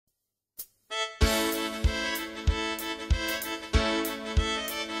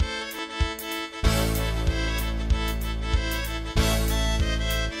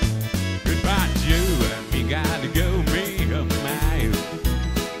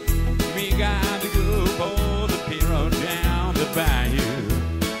got to go for the pirogue down the bayou.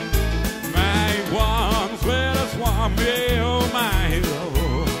 My ones let us warm me, oh my,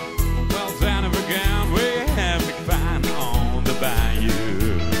 oh. Well, son of a gun, we have been fun on the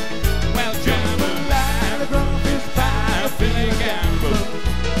bayou. Well, jambalaya, crawfish pie, Philly gamble.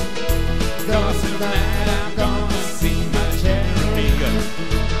 Cause tonight I'm gonna see my cherry.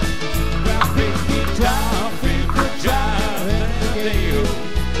 Well, pick guitar, pick the jar, and deal.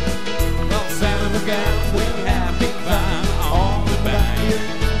 Well, son of a gun, we have big fun on the bayou.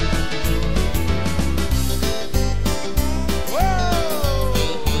 Whoa!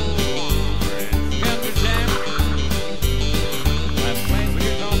 Got your jam. Let's play for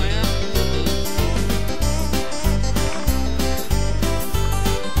you, though, man.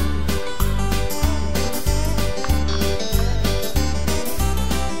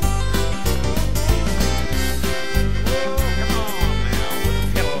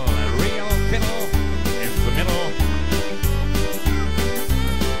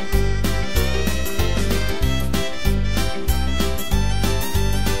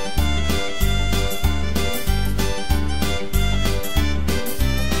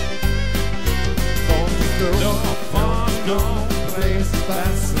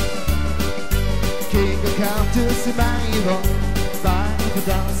 Countess in my own by the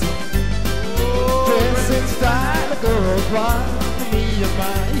dancer. Dress in style, a gold one, me and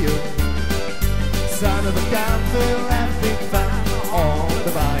my own. Son of a gun, we'll have big fun on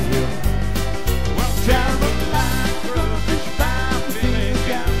the bayou. Well, jambalaya, crawfish pie, Philly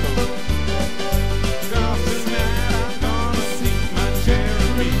gamble. Cause tonight I'm gonna see my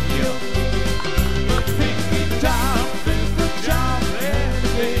cherry. But pick guitar, pick the job, and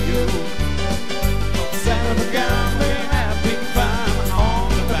there you go. Son of a gun, we have big fun on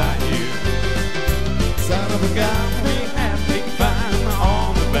the bayou. Son of a gun, we have big fun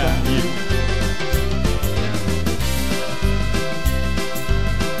on the bayou.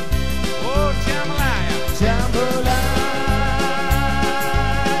 Oh, jambalaya, jambalaya,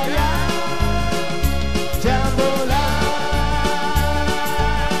 jambalaya.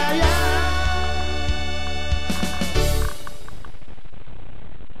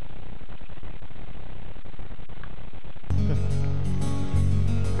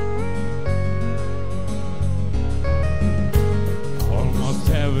 Almost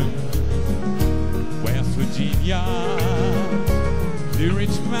heaven, West Virginia, Blue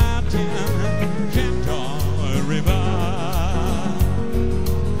Ridge Mountain, Kentucky River.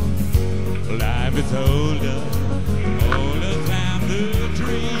 Life is older, older than the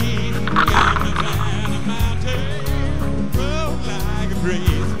trees, younger than a mountain, grow like a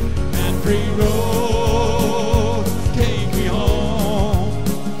breeze, and free roads take me home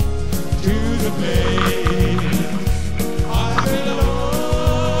to the place I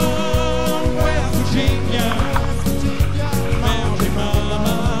belong, West Virginia, Mountain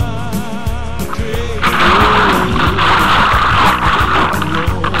Mama, take me home.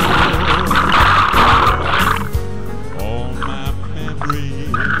 All my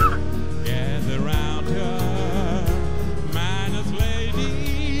memories gather round her, minus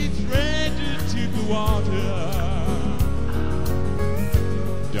ladies ready to the water.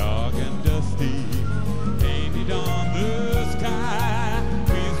 Dark and dusty, painted on the sky.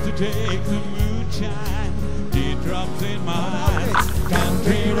 Used to take the moonshine, teardrops in my eyes.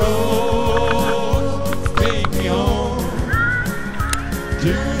 Country roads take me home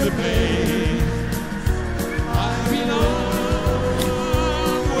to the place I belong.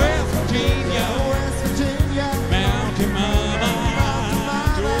 West Virginia, West Virginia, Mountain Mama,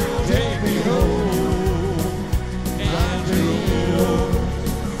 take me home. Country roads.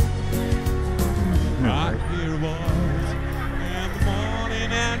 I hear a voice in the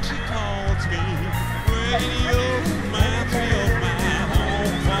morning and she calls me. Radio reminds me of my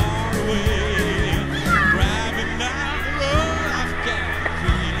home far away. Driving down the road, I've got a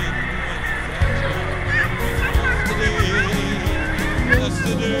feeling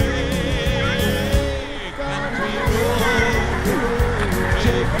yesterday, country road,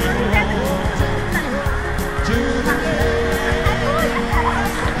 take me home to the place.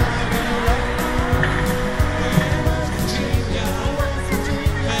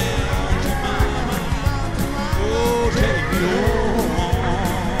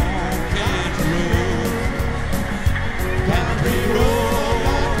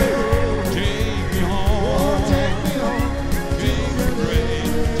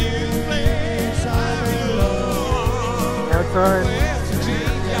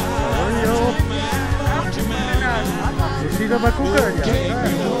 Siga mal gucken, ja.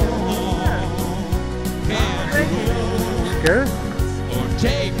 Gell? Oh,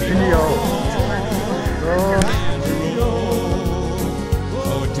 take me home. Country road.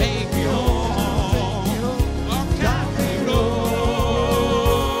 Oh, take me home. Oh, country road.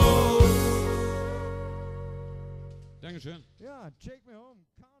 Dankeschön. Ja, take me home.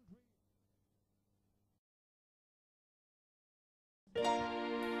 Country.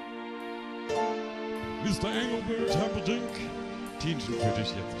 Mr. Engelbert, have a drink. Tienchen für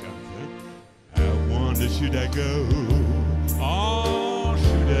dich jetzt ganz, ne? I wonder, should I go or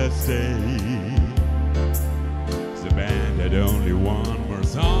should I stay? The band had only one more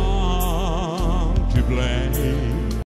song to play.